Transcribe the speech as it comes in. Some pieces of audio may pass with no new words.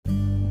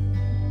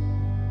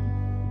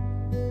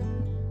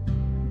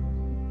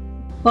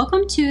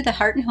Welcome to the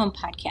Heart and Home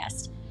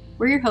Podcast.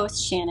 We're your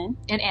hosts, Shannon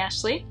and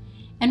Ashley,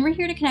 and we're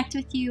here to connect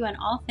with you on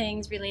all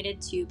things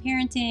related to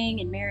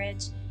parenting and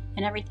marriage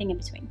and everything in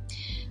between.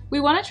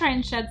 We want to try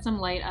and shed some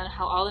light on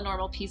how all the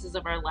normal pieces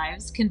of our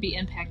lives can be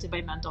impacted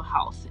by mental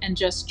health and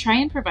just try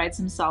and provide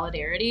some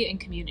solidarity and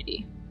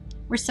community.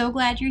 We're so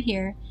glad you're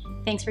here.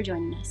 Thanks for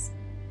joining us.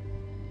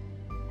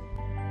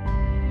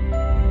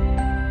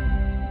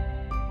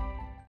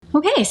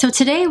 Okay, so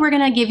today we're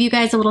going to give you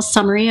guys a little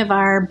summary of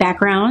our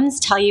backgrounds,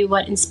 tell you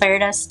what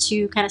inspired us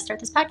to kind of start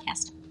this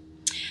podcast.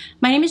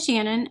 My name is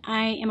Shannon.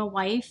 I am a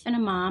wife and a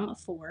mom of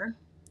 4.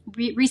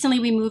 Recently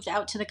we moved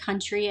out to the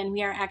country and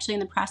we are actually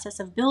in the process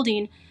of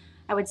building,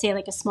 I would say,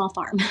 like a small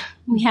farm.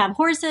 We have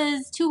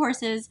 2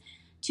 horses,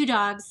 2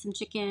 dogs, some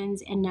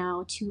chickens, and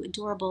now 2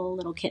 adorable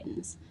little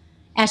kittens.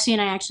 Ashley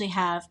and I actually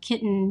have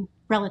kitten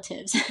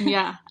relatives.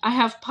 Yeah, I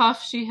have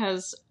Puff. She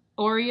has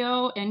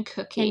Oreo and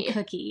Cookie. And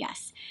Cookie,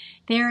 yes.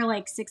 They're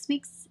like 6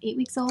 weeks, 8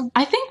 weeks old.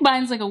 I think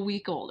mine's like a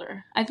week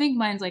older. I think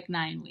mine's like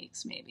 9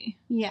 weeks maybe.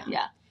 Yeah.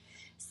 Yeah.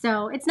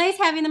 So it's nice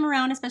having them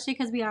around, especially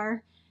because we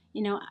are,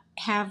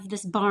 have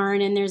this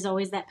barn and there's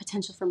always that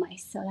potential for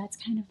mice. So that's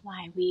kind of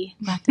why we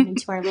brought them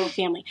into our little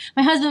family.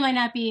 My husband might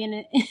not be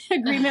in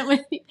agreement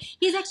with me.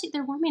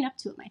 They're warming up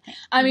to it, I think.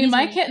 I mean,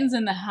 my kitten's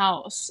in the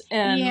house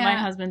and my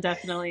husband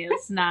definitely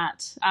is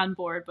not on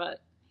board, but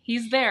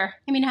he's there.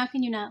 I mean, how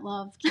can you not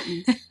love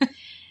kittens?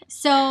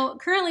 So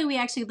currently we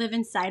actually live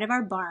inside of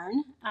our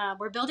barn.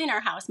 We're building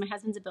our house. My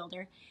husband's a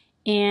builder.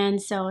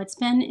 And so it's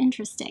been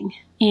interesting.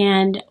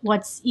 And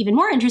what's even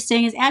more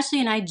interesting is Ashley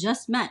and I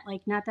just met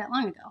like not that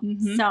long ago.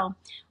 Mm-hmm. So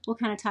we'll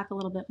kind of talk a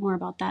little bit more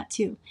about that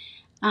too.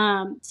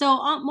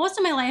 Most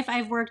of my life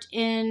I've worked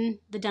in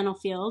the dental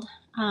field.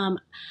 On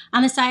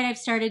the side, I've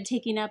started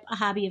taking up a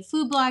hobby of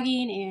food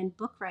blogging and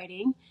book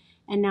writing.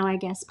 And now I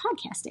guess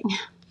podcasting.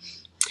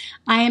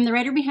 I am the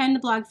writer behind the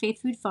blog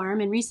Faith Food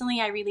Farm, and recently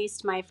I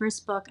released my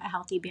first book, A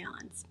Healthy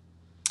Balance.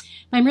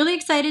 I'm really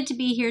excited to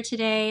be here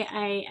today.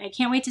 I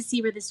can't wait to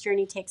see where this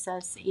journey takes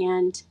us,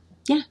 and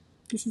yeah,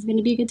 this is going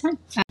to be a good time.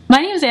 My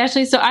name is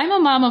Ashley, so I'm a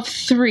mom of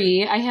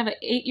 3. I have an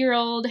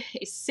 8-year-old,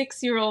 a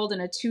 6-year-old,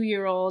 and a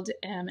 2-year-old,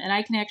 and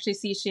I can actually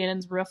see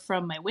Shannon's roof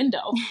from my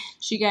window.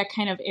 She got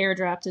kind of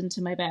airdropped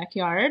into my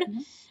backyard.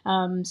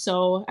 Mm-hmm.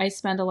 So I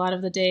spend a lot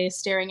of the day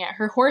staring at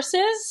her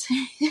horses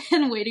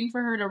and waiting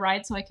for her to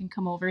ride so I can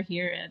come over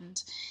here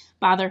and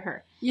bother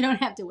her. You don't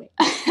have to wait.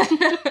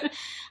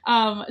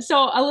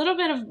 So a little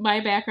bit of my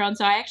background.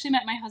 So I actually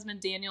met my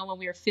husband Daniel when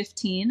we were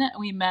 15.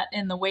 We met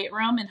in the weight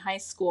room in high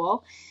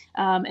school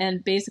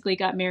and basically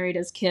got married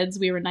as kids.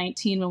 We were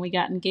 19 when we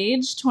got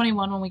engaged,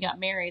 21 when we got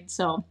married.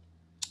 So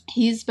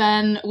he's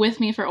been with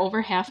me for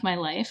over half my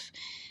life.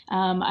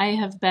 I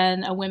have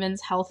been a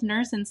women's health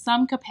nurse in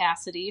some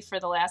capacity for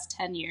the last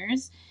 10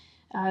 years.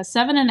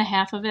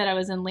 7.5 of it, I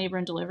was in labor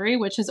and delivery,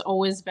 which has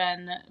always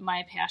been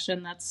my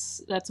passion.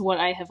 That's what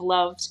I have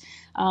loved.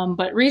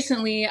 But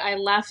recently I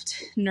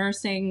left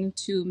nursing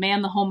to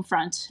man the home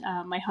front.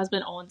 My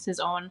husband owns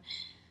his own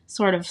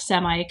sort of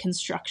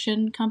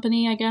semi-construction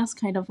company, I guess,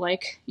 kind of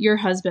like your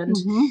husband.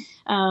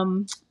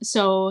 Mm-hmm.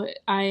 So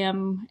I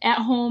am at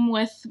home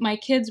with my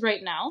kids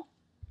right now.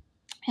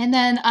 And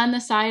then on the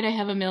side, I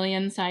have a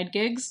million side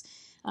gigs.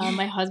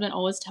 My husband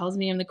always tells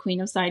me I'm the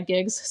queen of side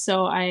gigs,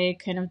 so I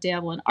kind of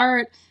dabble in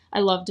art.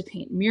 I love to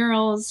paint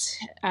murals.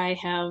 I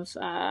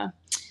have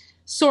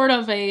sort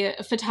of a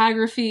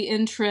photography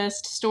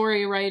interest,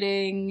 story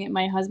writing.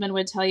 My husband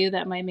would tell you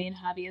that my main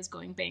hobby is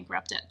going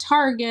bankrupt at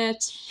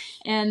Target.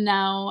 And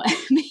now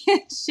me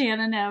and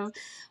Shannon have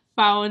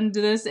found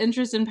this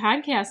interest in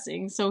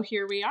podcasting, so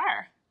here we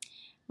are.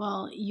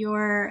 Well,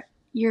 you're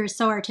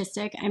so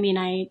artistic. I mean,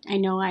 I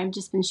know I've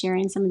just been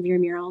sharing some of your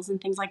murals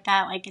and things like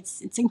that. Like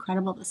it's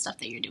incredible the stuff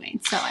that you're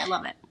doing. So I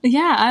love it.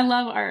 Yeah, I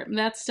love art.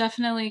 That's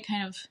definitely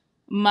kind of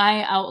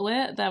my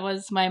outlet. That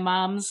was my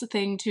mom's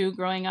thing too.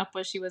 Growing up,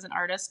 she was an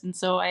artist, and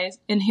so I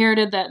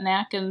inherited that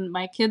knack. And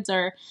my kids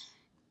are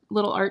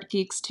little art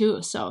geeks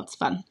too, so it's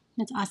fun.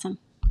 That's awesome.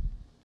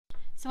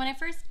 So when I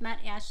first met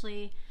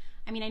Ashley,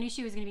 I mean, I knew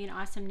she was going to be an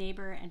awesome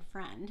neighbor and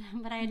friend,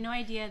 but I had no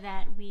idea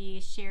that we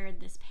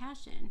shared this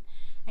passion.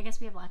 I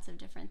guess we have lots of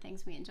different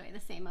things we enjoy the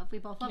same of. We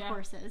both love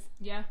horses.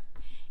 Yeah.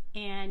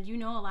 And you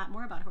know a lot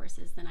more about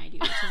horses than I do,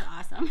 which is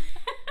awesome.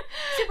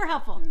 Super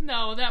helpful.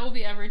 No, that will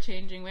be ever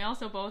changing. We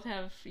also both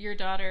have, your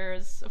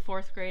daughter's a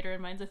 4th grader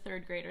and mine's a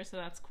 3rd grader, so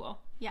that's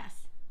cool.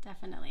 Yes,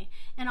 definitely.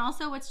 And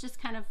also what's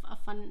just kind of a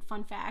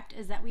fun fact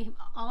is that we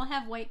all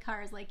have white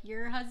cars, like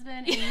your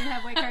husband, and you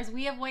have white cars,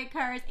 we have white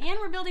cars, and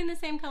we're building the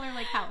same color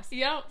like house.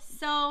 Yep.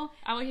 So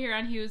out here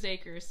on Hughes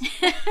Acres.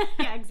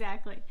 Yeah,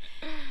 exactly.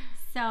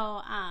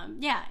 So,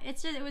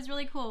 it was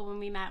really cool when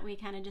we met. We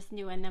kind of just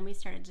knew, and then we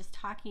started just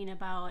talking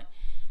about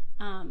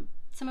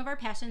some of our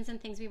passions and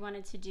things we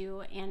wanted to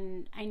do.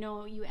 And I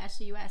know you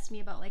asked me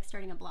about like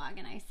starting a blog,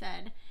 and I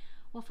said,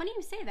 Well, funny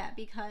you say that,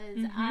 because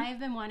I've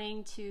been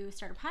wanting to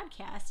start a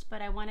podcast,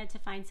 but I wanted to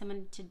find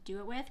someone to do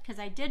it with, because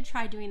I did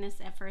try doing this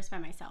at first by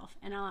myself.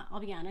 And I'll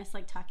be honest,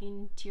 like,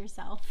 talking to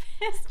yourself,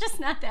 it's just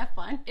not that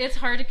fun. It's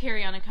hard to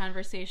carry on a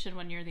conversation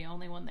when you're the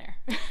only one there.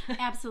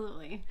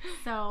 Absolutely.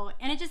 So,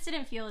 and it just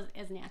didn't feel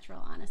as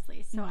natural,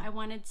 honestly. So I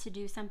wanted to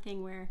do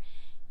something where,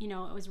 you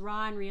know, it was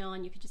raw and real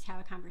and you could just have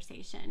a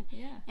conversation.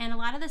 Yeah. And a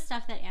lot of the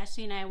stuff that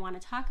Ashley and I want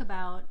to talk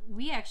about,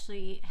 we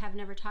actually have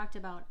never talked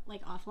about,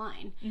 like,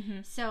 offline.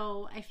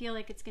 So I feel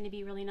like it's going to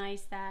be really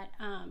nice that,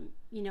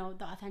 you know,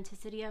 the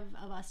authenticity of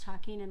us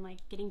talking and,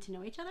 like, getting to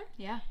know each other.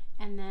 Yeah.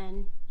 And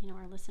then, you know,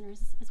 our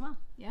listeners as well.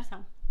 Yeah.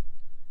 So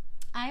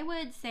I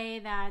would say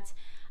that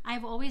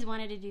I've always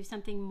wanted to do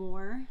something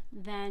more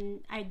than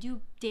I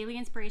do daily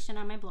inspiration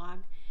on my blog.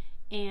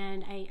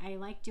 And I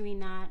like doing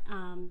that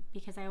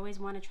because I always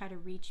want to try to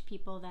reach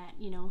people that,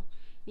 you know,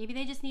 maybe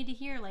they just need to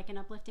hear, like, an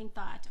uplifting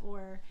thought,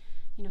 or,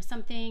 you know,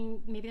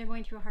 something, maybe they're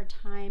going through a hard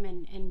time,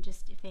 and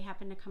just if they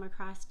happen to come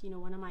across, you know,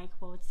 one of my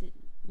quotes,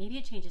 maybe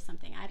it changes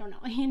something. I don't know,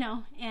 you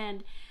know.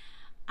 And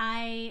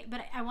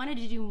but I wanted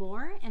to do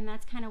more, and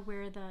that's kind of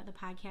where the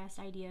podcast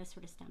idea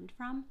sort of stemmed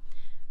from.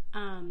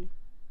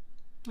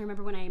 I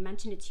remember when I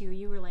mentioned it to you,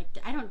 you were like,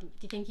 do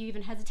you think you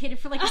even hesitated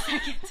for like a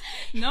second?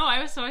 No,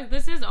 I was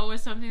this is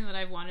always something that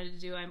I've wanted to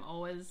do. I'm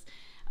always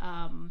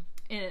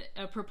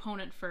a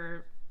proponent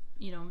for,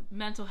 you know,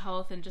 mental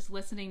health and just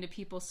listening to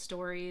people's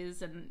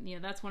stories. And, you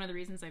know, that's one of the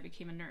reasons I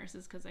became a nurse,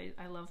 is because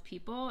I love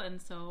people.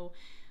 And so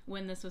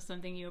when this was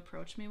something you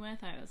approached me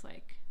with, I was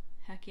like,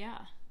 heck yeah.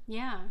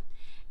 Yeah.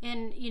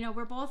 And, you know,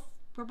 we're both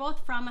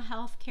from a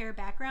healthcare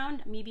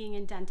background, me being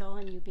in dental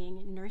and you being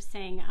in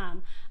nursing.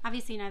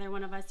 Obviously, neither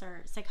one of us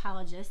are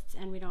psychologists,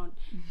 and we don't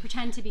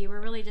pretend to be.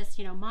 We're really just,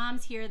 you know,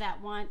 moms here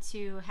that want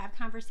to have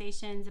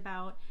conversations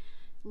about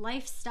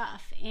life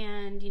stuff.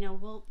 And, you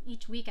know,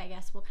 each week, I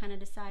guess, we'll kind of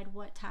decide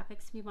what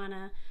topics we want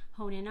to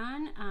hone in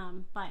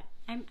on. But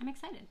I'm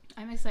excited.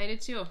 I'm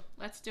excited too.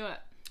 Let's do it.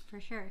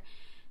 For sure.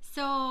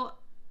 So,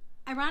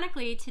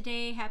 ironically,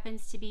 today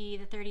happens to be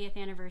the 30th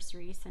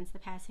anniversary since the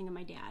passing of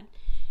my dad.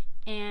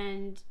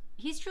 And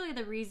he's truly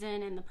the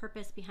reason and the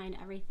purpose behind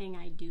everything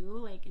I do,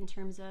 like in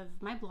terms of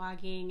my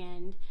blogging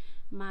and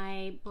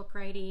my book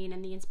writing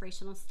and the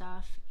inspirational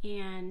stuff.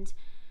 And,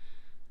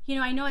 you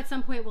know, I know at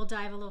some point we'll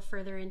dive a little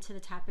further into the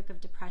topic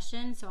of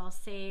depression, so I'll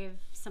save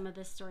some of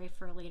this story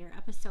for a later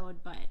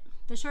episode. But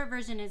the short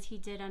version is he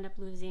did end up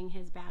losing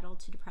his battle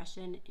to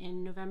depression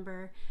in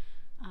November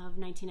of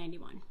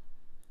 1991,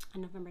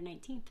 on November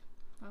 19th.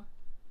 Wow.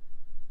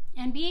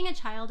 And being a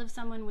child of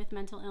someone with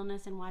mental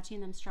illness and watching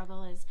them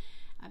struggle is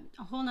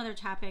a whole nother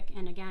topic.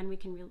 And again, we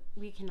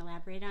can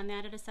elaborate on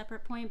that at a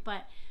separate point.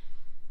 But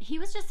he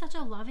was just such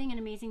a loving and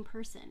amazing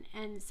person,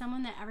 and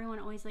someone that everyone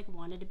always, like,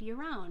 wanted to be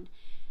around.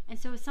 And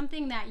so it was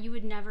something that you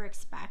would never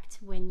expect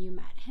when you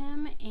met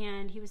him.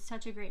 And he was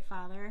such a great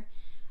father.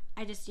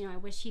 I just, you know, I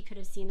wish he could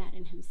have seen that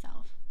in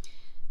himself.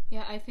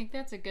 Yeah, I think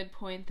that's a good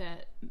point,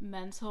 that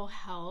mental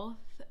health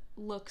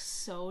looks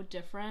so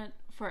different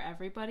for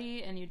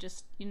everybody, and you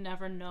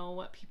never know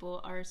what people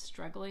are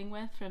struggling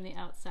with from the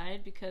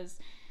outside, because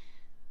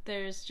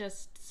there's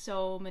just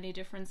so many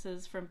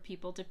differences from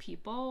people to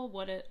people,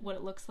 what it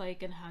looks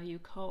like and how you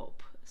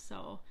cope.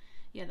 So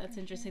yeah, that's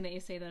interesting that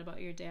you say that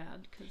about your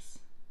dad,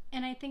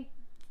 and I think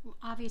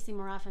obviously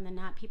more often than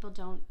not, people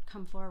don't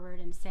come forward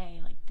and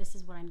say, like, this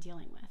is what I'm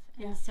dealing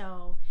with. And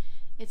so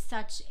it's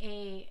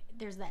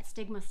there's that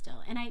stigma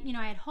still. And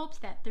I had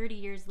hoped that 30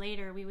 years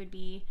later we would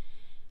be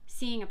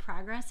seeing a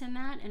progress in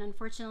that. And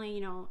unfortunately, you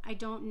know, I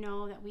don't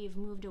know that we've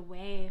moved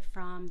away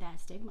from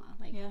that stigma.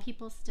 Like,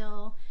 people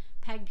still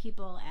peg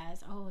people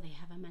as, oh, they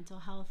have a mental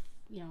health,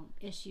 you know,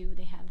 issue.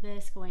 They have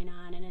this going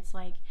on. And it's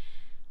like,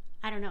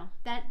 I don't know.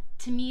 That,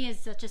 to me, is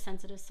such a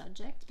sensitive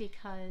subject,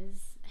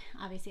 because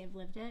obviously I've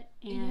lived it,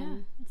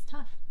 and it's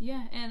tough.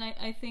 Yeah, and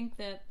I think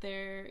that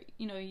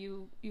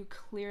you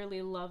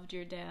clearly loved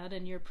your dad,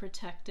 and you're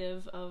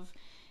protective of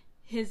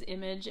his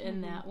image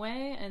in that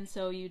way, and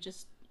so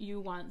you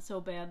want so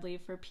badly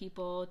for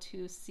people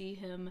to see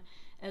him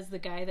as the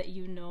guy that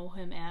you know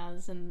him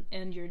as,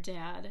 and your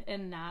dad,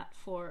 and not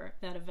for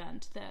that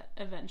event that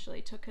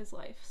eventually took his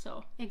life.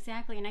 So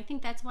exactly. And I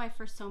think that's why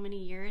for so many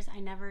years I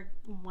never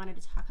wanted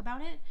to talk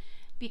about it,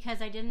 because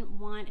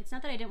it's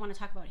not that I didn't want to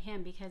talk about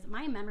him, because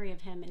my memory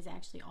of him is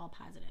actually all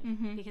positive.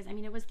 Because, I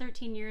mean, it was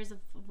 13 years of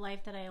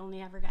life that I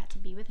only ever got to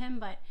be with him,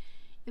 but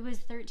it was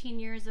 13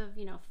 years of,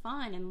 you know,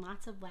 fun and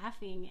lots of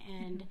laughing,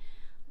 and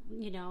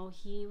you know,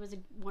 he was a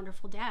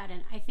wonderful dad.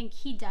 And I think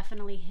he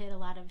definitely hid a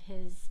lot of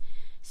his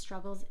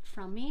struggles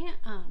from me,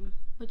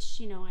 which,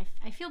 you know,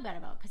 I feel bad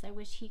about, because I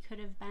wish he could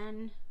have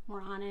been more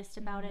honest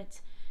about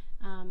it.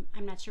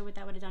 I'm not sure what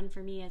that would have done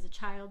for me as a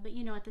child, but,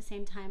 you know, at the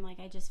same time, like,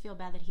 I just feel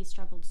bad that he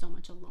struggled so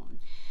much alone.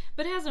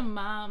 But as a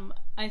mom,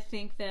 I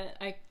think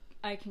that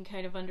I can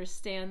kind of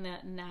understand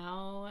that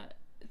now,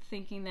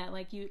 thinking that,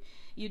 like,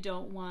 you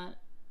don't want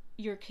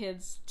your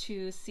kids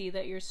to see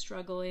that you're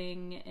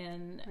struggling,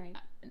 and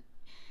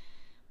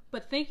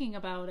But thinking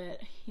about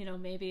it,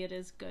 maybe it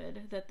is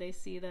good that they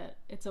see that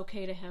it's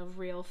okay to have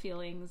real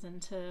feelings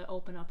and to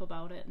open up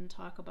about it and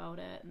talk about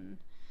it. And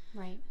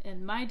right.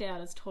 And my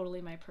dad is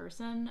totally my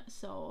person.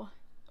 So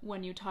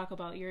when you talk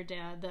about your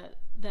dad,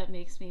 that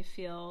makes me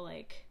feel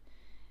like,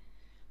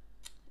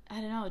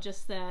 I don't know,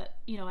 just that,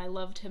 I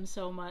loved him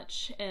so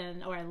much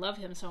or I love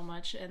him so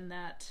much, and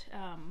that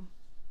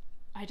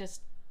I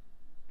just,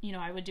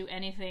 I would do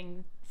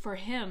anything for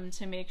him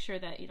to make sure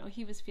that,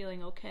 he was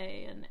feeling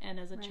okay. And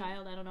as a right.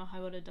 child, I don't know how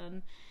I would have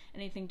done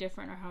anything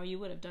different or how you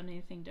would have done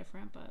anything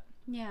different, but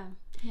yeah.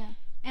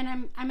 And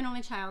I'm an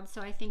only child,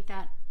 so I think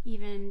that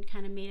even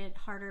kind of made it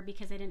harder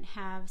because I didn't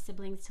have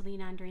siblings to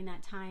lean on during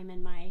that time.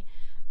 And my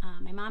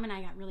mom and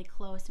I got really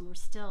close, and we're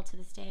still to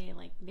this day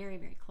like very,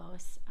 very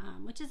close,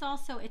 which is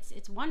also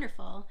it's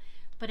wonderful,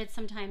 but it's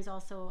sometimes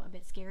also a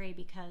bit scary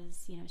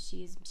because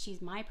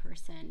she's my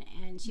person,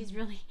 and she's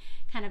really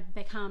kind of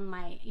become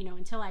my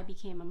until I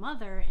became a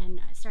mother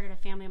and started a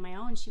family of my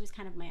own, she was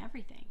kind of my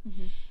everything.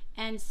 Mm-hmm.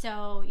 And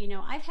so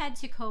I've had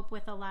to cope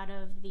with a lot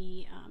of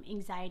the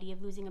anxiety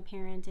of losing a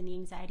parent and the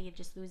anxiety of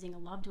just losing a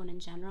loved one in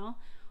general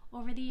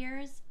over the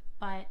years.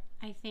 But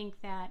I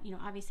think that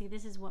obviously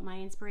this is what my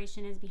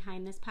inspiration is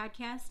behind this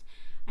podcast.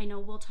 I know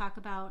we'll talk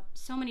about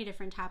so many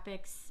different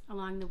topics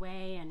along the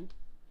way, and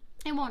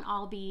it won't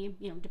all be,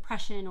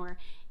 depression or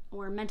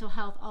mental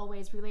health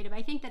always related. But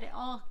I think that it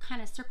all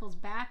kind of circles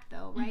back,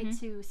 though, right,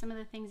 mm-hmm. to some of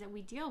the things that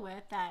we deal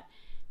with that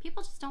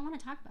people just don't want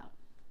to talk about.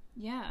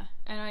 Yeah.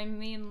 And I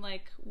mean,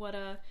 like, what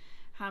a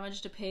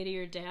homage to pay to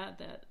your dad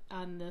that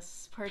on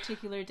this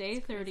particular day,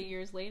 30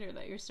 years later,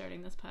 that you're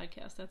starting this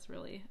podcast. That's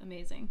really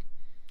amazing.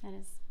 That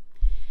is.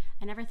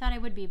 I never thought I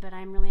would be, but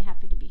I'm really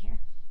happy to be here.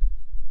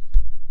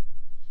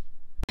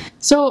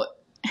 So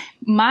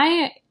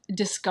my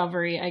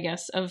discovery, I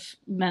guess, of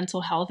mental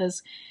health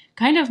is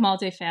kind of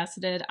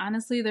multifaceted.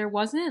 Honestly, there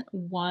wasn't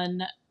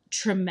one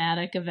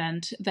traumatic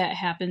event that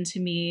happened to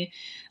me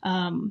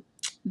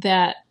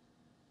that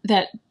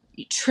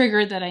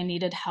triggered that I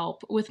needed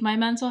help with my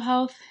mental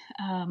health,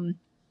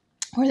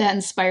 or that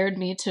inspired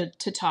me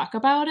to talk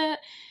about it.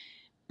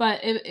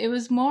 But it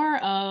was more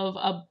of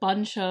a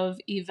bunch of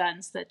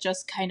events that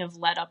just kind of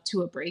led up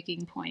to a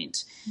breaking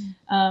point.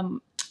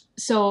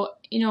 So,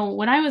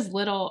 when I was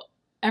little,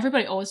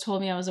 everybody always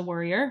told me I was a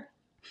worrier.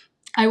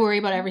 I worry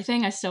about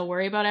everything. I still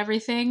worry about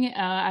everything.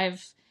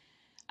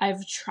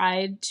 I've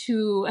tried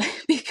to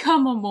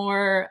become a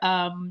more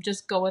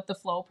just go with the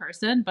flow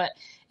person, but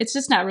it's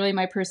just not really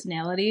my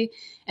personality.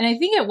 And I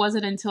think it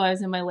wasn't until I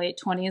was in my late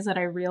 20s that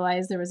I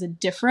realized there was a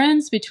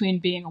difference between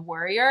being a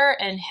worrier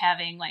and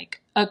having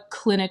like a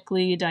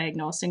clinically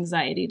diagnosed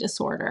anxiety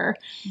disorder.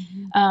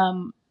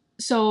 Mm-hmm.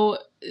 So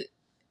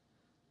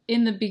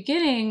in the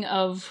beginning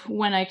of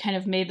when I kind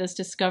of made this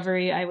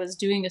discovery, I was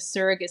doing a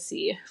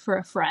surrogacy for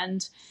a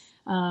friend.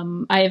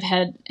 I have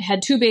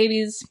had two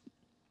babies.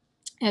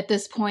 At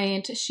this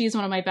point, she's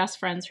one of my best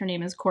friends. Her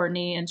name is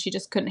Courtney, and she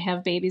just couldn't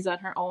have babies on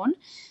her own.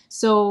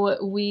 So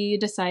we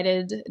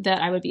decided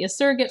that I would be a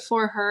surrogate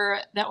for her.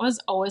 That was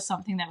always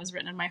something that was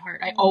written in my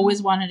heart. I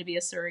always wanted to be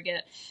a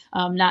surrogate,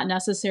 not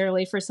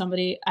necessarily for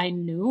somebody I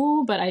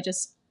knew, but I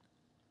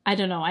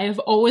don't know. I have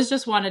always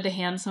just wanted to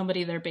hand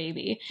somebody their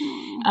baby.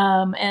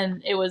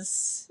 And it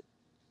was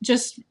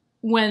just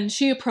when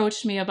she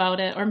approached me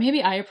about it, or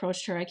maybe I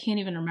approached her, I can't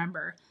even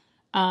remember.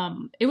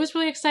 It was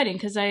really exciting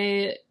because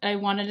I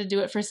wanted to do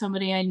it for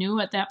somebody I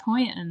knew at that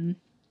point. And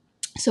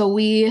so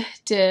we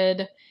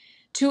did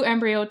 2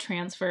 embryo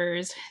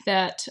transfers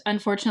that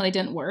unfortunately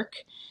didn't work.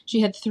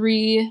 She had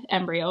 3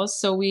 embryos.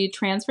 So we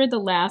transferred the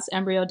last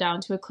embryo down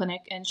to a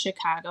clinic in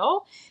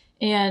Chicago,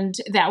 and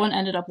that one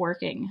ended up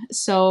working.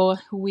 So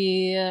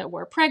we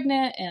were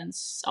pregnant and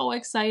so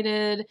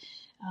excited.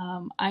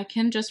 I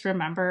can just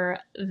remember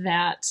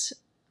that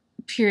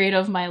period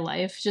of my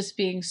life just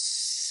being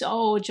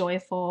so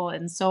joyful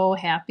and so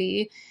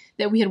happy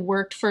that we had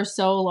worked for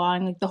so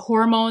long. Like the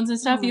hormones and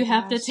stuff you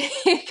have to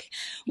take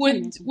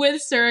with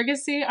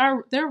surrogacy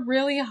they're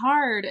really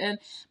hard. And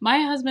my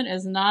husband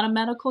is not a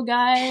medical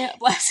guy,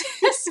 bless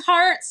his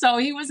heart, so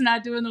he was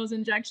not doing those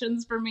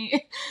injections for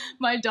me.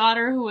 My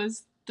daughter, who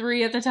was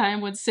 3 at the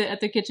time, would sit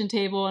at the kitchen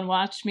table and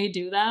watch me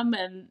do them,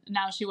 and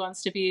now she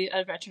wants to be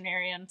a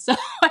veterinarian. So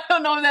I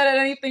don't know if that had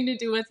anything to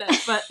do with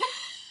it, but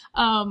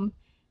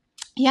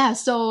yeah,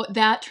 so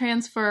that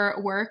transfer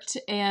worked,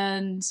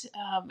 and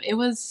it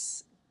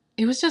was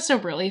just a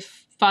really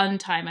fun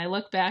time. I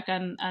look back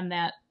on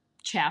that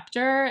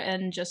chapter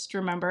and just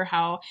remember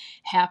how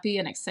happy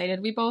and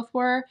excited we both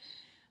were.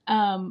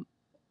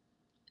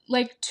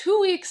 Like 2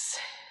 weeks,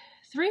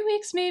 3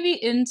 weeks maybe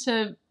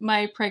into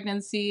my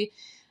pregnancy,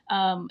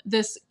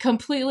 this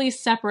completely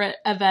separate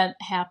event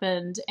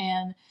happened.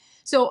 And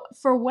so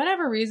for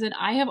whatever reason,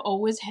 I have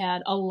always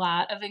had a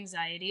lot of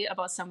anxiety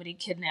about somebody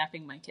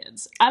kidnapping my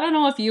kids. I don't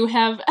know if you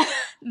have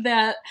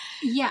that.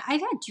 Yeah,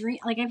 I've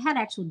had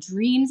actual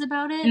dreams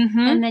about it. Mm-hmm.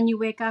 And then you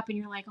wake up and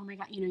you're like, oh my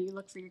God, you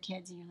look for your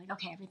kids and you're like,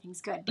 okay,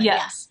 everything's good. But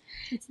yes.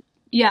 Yeah,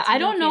 Yeah, I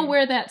don't know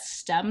where that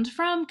stemmed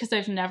from because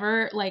I've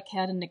never like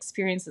had an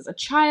experience as a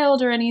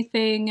child or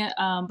anything.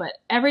 But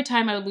every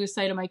time I would lose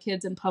sight of my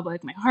kids in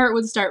public, my heart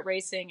would start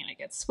racing and I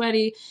get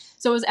sweaty.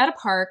 So I was at a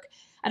park.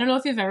 I don't know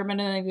if you've ever been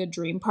in any of the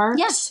dream parks.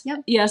 Yes. Yep.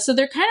 Yeah, so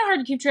they're kind of hard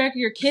to keep track of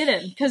your kid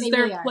in because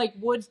they're really like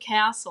wood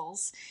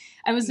castles.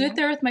 I was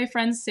there with my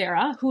friend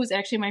Sarah, who was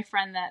actually my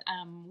friend that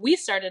we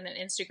started an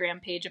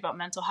Instagram page about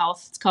mental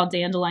health. It's called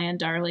Dandelion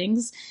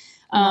Darlings.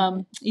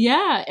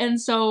 Yeah, and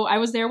so I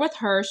was there with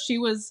her. She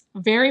was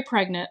very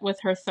pregnant with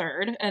her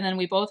third, and then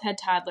we both had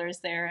toddlers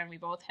there, and we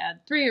both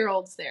had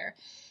 3-year-olds there.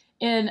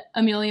 And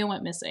Amelia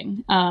went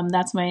missing.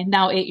 That's my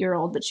now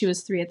 8-year-old, but she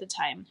was 3 at the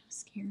time.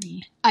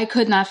 Scary. I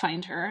could not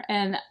find her,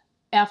 and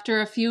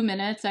after a few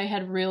minutes, I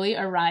had really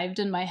arrived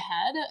in my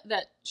head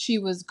that she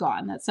was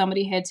gone, that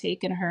somebody had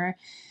taken her.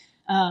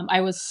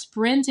 I was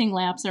sprinting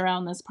laps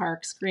around this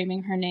park,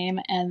 screaming her name,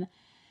 and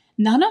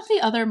none of the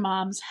other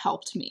moms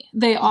helped me.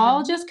 They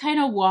all just kind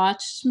of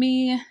watched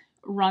me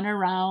run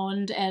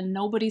around, and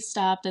nobody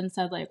stopped and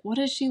said, like, what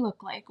does she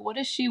look like? What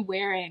is she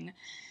wearing?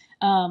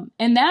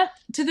 And that,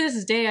 to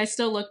this day, I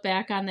still look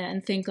back on that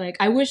and think, like,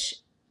 I wish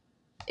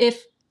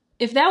if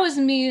that was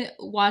me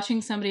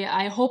watching somebody,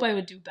 I hope I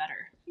would do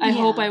better. I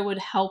hope I would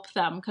help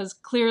them because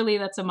clearly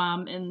that's a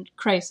mom in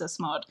crisis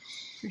mode.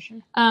 For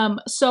sure.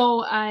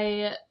 So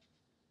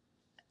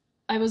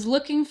I was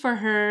looking for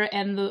her,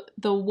 and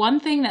the one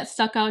thing that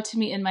stuck out to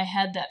me in my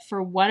head that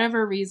for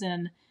whatever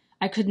reason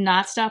I could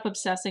not stop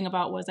obsessing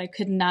about was I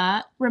could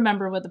not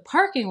remember what the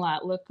parking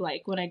lot looked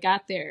like when I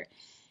got there.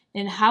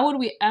 And how would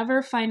we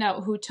ever find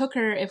out who took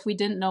her if we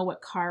didn't know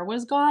what car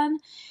was gone?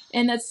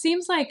 And that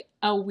seems like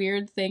a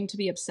weird thing to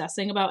be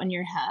obsessing about in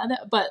your head.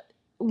 But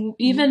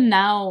even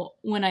now,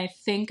 when I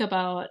think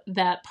about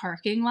that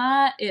parking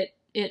lot,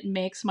 it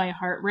makes my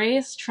heart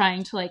race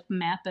trying to like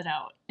map it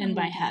out in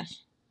my head.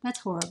 That's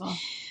horrible.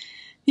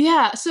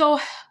 Yeah, so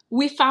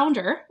we found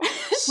her.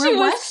 Where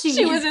was she?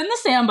 She was in the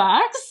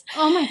sandbox.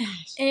 Oh my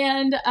gosh.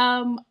 And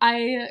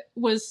I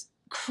was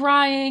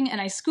crying, and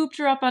I scooped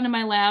her up onto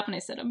my lap, and I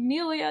said,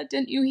 Amelia,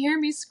 didn't you hear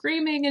me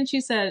screaming? And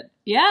she said,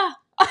 yeah.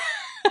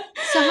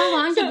 So how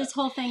long did this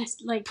whole thing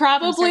like?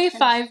 Probably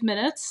 5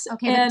 minutes.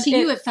 Okay, and but to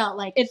you it felt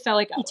like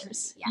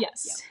hours. Yeah,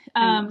 yes.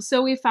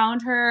 So we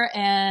found her,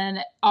 and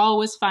all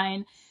was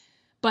fine.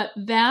 But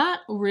that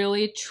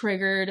really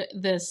triggered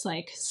this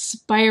like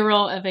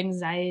spiral of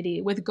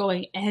anxiety with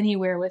going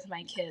anywhere with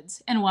my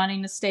kids and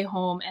wanting to stay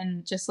home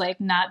and just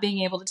like not being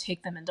able to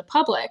take them into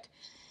public.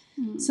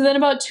 So then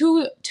about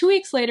two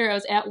weeks later, I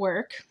was at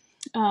work.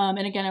 And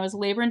again, I was a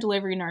labor and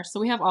delivery nurse. So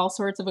we have all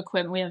sorts of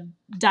equipment. We have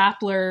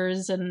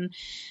Dopplers and,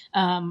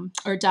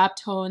 or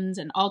Doptones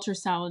and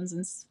ultrasounds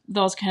and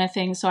those kind of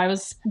things. So I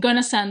was going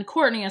to send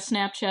Courtney a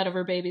Snapchat of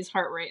her baby's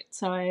heart rate.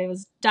 So I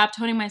was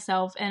Doptoning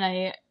myself, and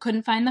I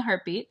couldn't find the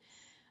heartbeat,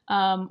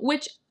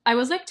 which I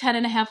was like 10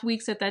 and a half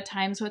weeks at that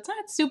time. So it's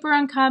not super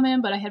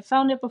uncommon, but I had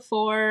found it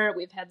before.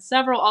 We've had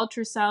several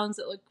ultrasounds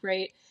that looked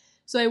great.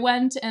 So I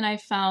went and I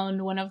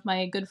found one of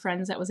my good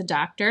friends that was a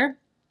doctor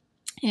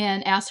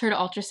and asked her to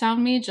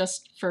ultrasound me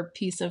just for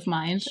peace of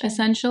mind,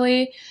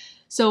 essentially.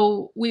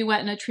 So we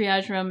went in a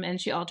triage room,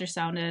 and she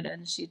ultrasounded,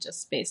 and she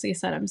just basically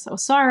said, I'm so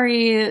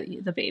sorry,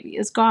 the baby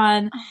is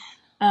gone.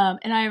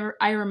 And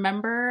I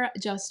remember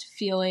just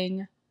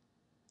feeling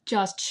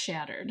just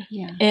shattered.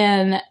 Yeah.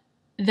 And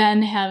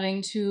then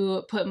having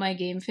to put my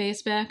game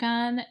face back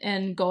on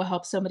and go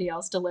help somebody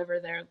else deliver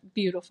their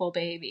beautiful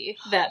baby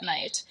that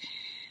night.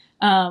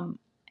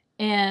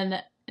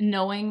 And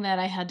knowing that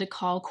I had to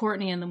call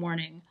Courtney in the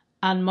morning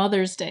on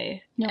Mother's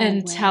Day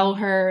and tell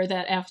her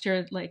that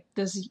after like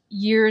this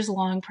years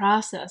long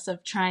process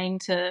of trying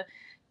to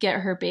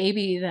get her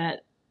baby,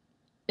 that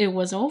it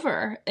was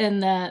over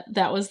and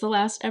that was the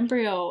last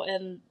embryo,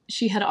 and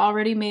she had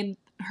already made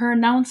her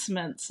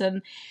announcements.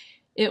 And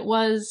it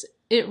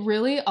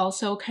really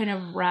also kind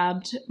of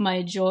robbed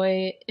my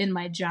joy in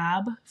my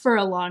job for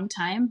a long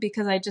time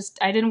because I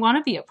didn't want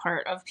to be a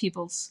part of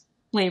people's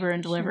labor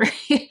and delivery.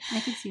 Sure. I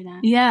can see that.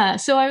 Yeah.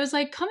 So I was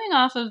like coming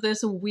off of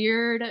this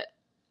weird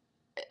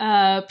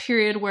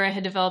period where I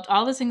had developed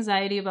all this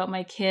anxiety about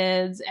my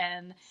kids,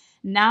 and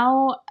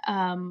now,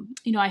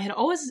 I had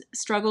always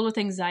struggled with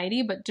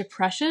anxiety, but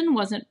depression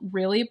wasn't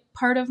really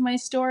part of my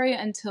story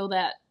until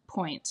that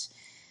point.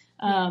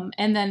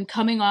 And then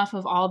coming off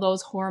of all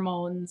those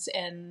hormones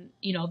and,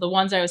 the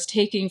ones I was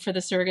taking for the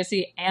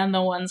surrogacy and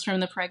the ones from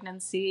the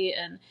pregnancy,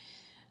 and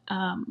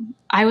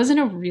I was in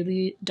a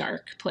really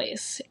dark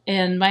place.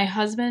 And my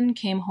husband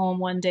came home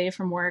one day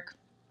from work,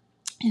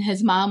 and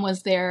his mom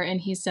was there, and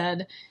he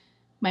said,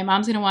 my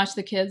mom's going to watch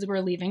the kids. We're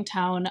leaving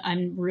town.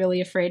 I'm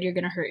really afraid you're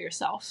going to hurt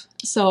yourself.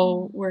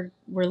 So we're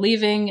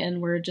leaving,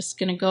 and we're just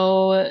going to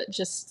go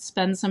just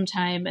spend some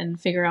time and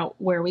figure out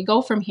where we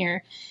go from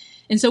here.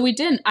 And so we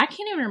didn't. I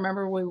can't even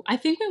remember. I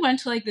think we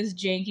went to like this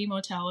janky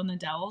motel in the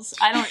Dells.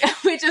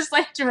 We just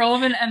like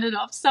drove and ended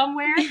up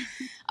somewhere.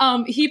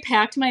 He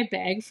packed my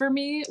bag for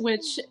me,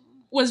 which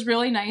was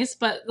really nice,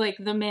 but like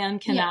the man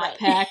cannot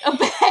pack a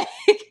bag.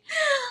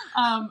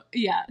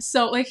 Yeah.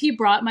 So like he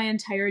brought my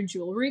entire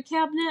jewelry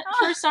cabinet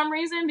for some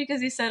reason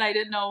because he said he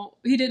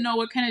didn't know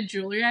what kind of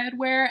jewelry I would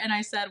wear. And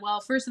I said,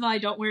 well, first of all, I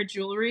don't wear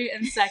jewelry.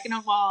 And second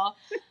of all,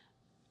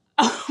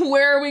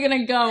 where are we going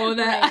to go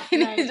that I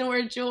need to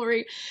wear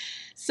jewelry?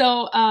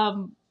 So,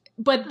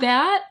 but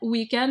that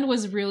weekend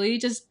was really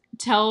just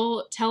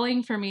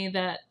telling for me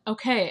that,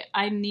 okay,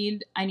 I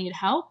need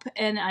help,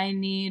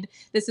 and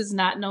this is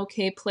not an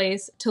okay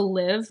place to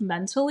live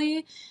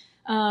mentally.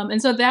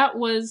 And so that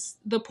was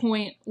the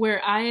point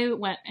where I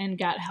went and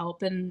got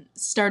help and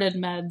started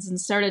meds and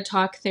started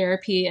talk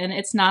therapy. And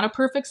it's not a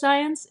perfect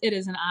science. It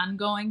is an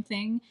ongoing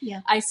thing.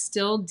 Yeah. I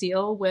still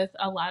deal with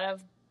a lot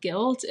of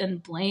guilt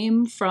and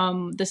blame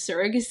from the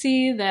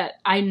surrogacy that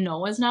I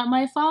know is not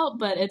my fault,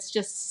 but it's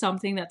just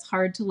something that's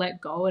hard to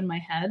let go in my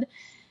head.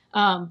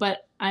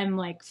 But I'm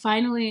like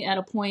finally at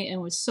a point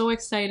and was so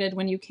excited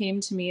when you came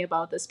to me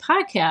about this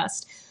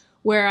podcast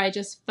where I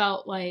just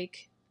felt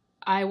like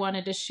I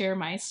wanted to share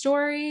my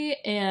story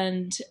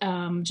and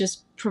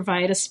just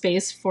provide a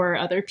space for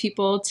other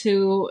people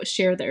to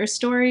share their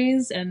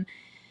stories. And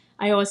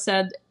I always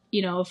said,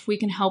 if we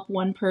can help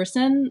one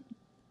person,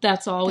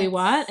 that's all we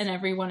want. And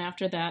everyone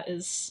after that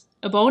is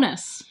a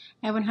bonus.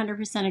 I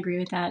 100% agree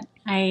with that.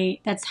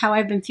 That's how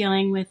I've been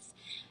feeling with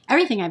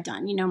everything I've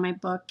done, my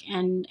book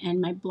and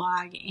my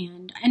blog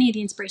and any of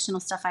the inspirational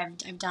stuff I've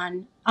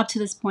done up to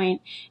this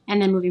point, and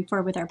then moving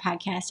forward with our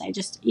podcast. I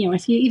just,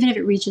 even if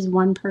it reaches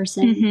one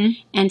person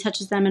and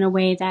touches them in a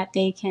way that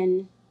they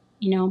can,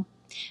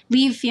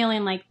 leave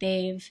feeling like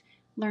they've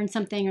learned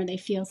something or they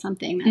feel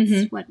something,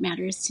 that's what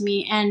matters to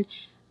me. And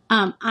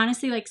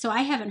honestly, so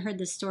I haven't heard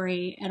this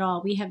story at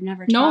all. We have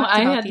never talked about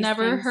I had these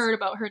never things. heard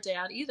about her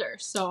dad either.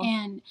 So,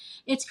 and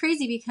it's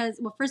crazy because,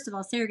 well, first of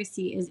all,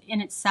 surrogacy is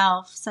in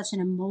itself such an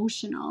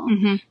emotional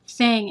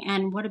thing,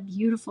 and what a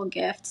beautiful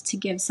gift to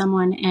give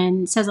someone,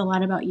 and says a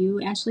lot about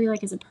you, Ashley,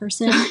 as a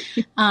person.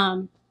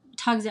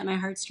 Tugs at my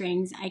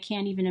heartstrings. I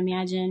can't even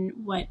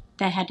imagine what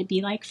that had to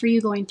be like for you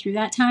going through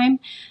that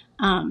time.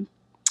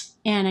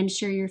 And I'm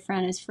sure your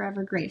friend is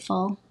forever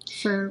grateful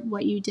for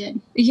what you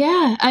did.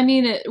 Yeah. I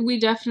mean, we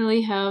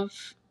definitely have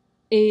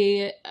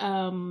a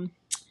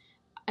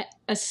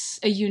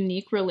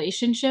unique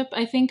relationship,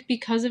 I think,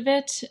 because of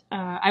it.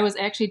 I was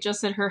actually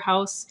just at her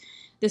house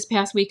this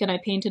past week and I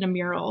painted a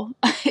mural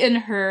in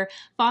her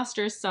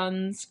foster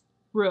son's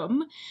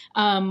room,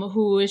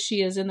 who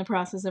she is in the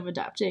process of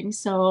adopting.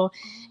 So,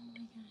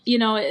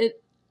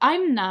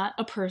 I'm not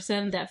a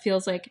person that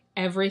feels like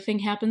everything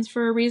happens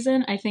for a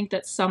reason. I think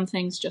that some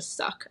things just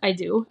suck. I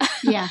do.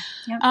 Yeah.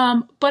 Yep.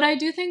 But I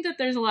do think that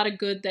there's a lot of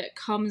good that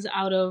comes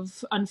out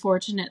of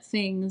unfortunate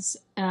things,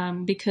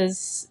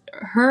 because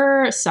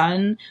her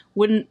son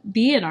wouldn't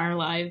be in our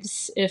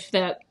lives if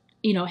that,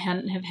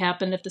 hadn't have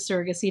happened, if the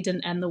surrogacy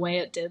didn't end the way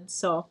it did.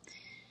 So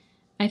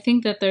I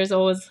think that there's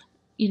always,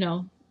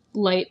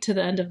 light to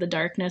the end of the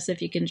darkness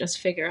if you can just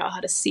figure out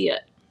how to see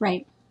it.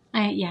 Right.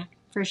 Yeah,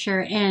 for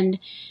sure. And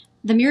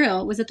the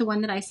mural, was it the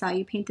one that I saw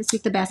you paint this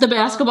week? The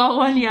basketball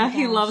one, yeah.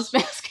 He loves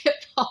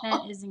basketball.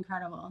 That is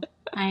incredible.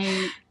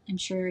 I am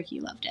sure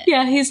he loved it.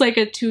 Yeah, he's like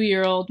a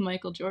 2-year-old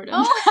Michael Jordan.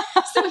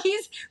 Oh, so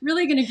he's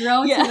really going to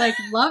grow to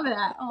love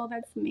that. Oh,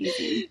 that's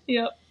amazing.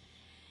 Yep.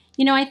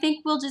 I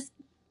think we'll just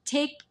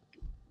take,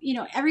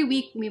 every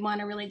week we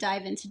want to really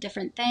dive into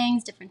different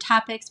things, different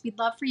topics. We'd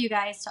love for you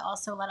guys to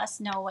also let us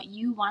know what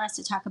you want us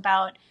to talk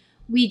about.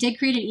 We did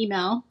create an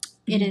email.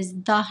 It is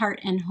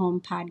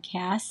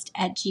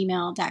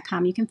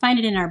theheartandhomepodcast@gmail.com. You can find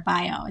it in our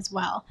bio as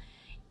well.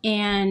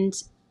 And,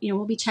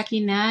 we'll be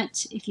checking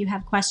that. If you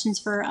have questions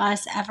for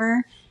us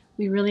ever,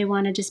 we really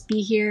want to just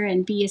be here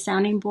and be a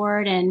sounding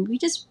board. And we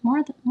just,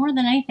 more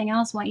than anything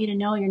else, want you to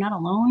know you're not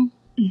alone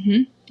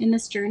in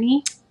this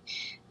journey.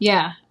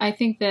 Yeah, I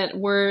think that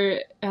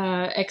we're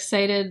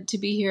excited to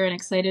be here and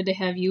excited to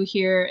have you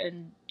here,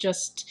 and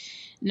just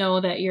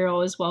know that you're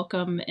always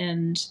welcome,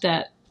 and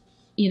that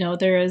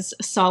there is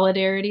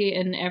solidarity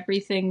in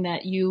everything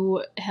that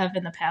you have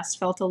in the past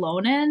felt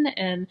alone in.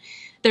 And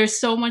there's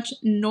so much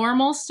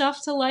normal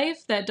stuff to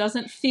life that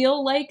doesn't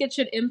feel like it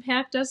should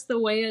impact us the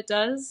way it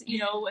does,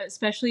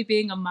 especially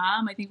being a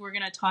mom. I think we're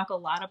going to talk a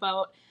lot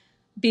about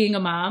being a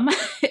mom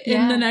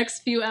in the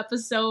next few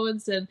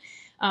episodes, and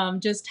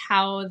just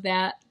how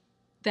that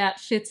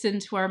fits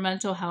into our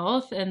mental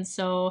health. And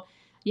so,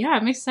 yeah,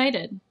 I'm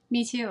excited.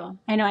 Me too.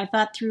 I know I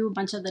thought through a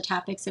bunch of the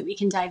topics that we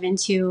can dive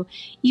into,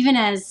 even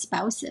as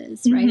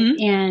spouses, right?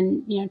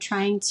 And,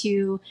 trying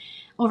to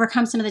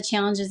overcome some of the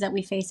challenges that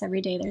we face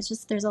every day.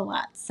 There's a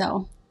lot.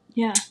 So,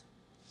 yeah.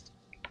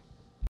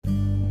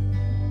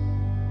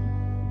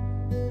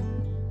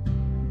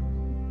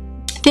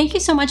 Thank you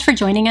so much for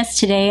joining us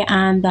today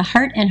on the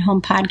Heart and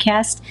Home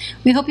Podcast.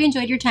 We hope you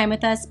enjoyed your time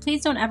with us.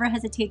 Please don't ever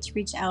hesitate to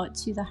reach out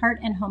to the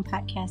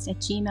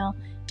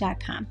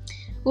heartandhomepodcast@gmail.com.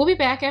 We'll be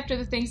back after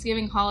the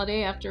Thanksgiving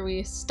holiday, after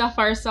we stuff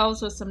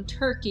ourselves with some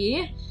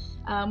turkey,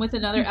 with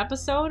another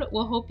episode.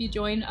 We'll hope you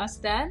join us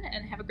then,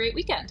 and have a great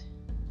weekend.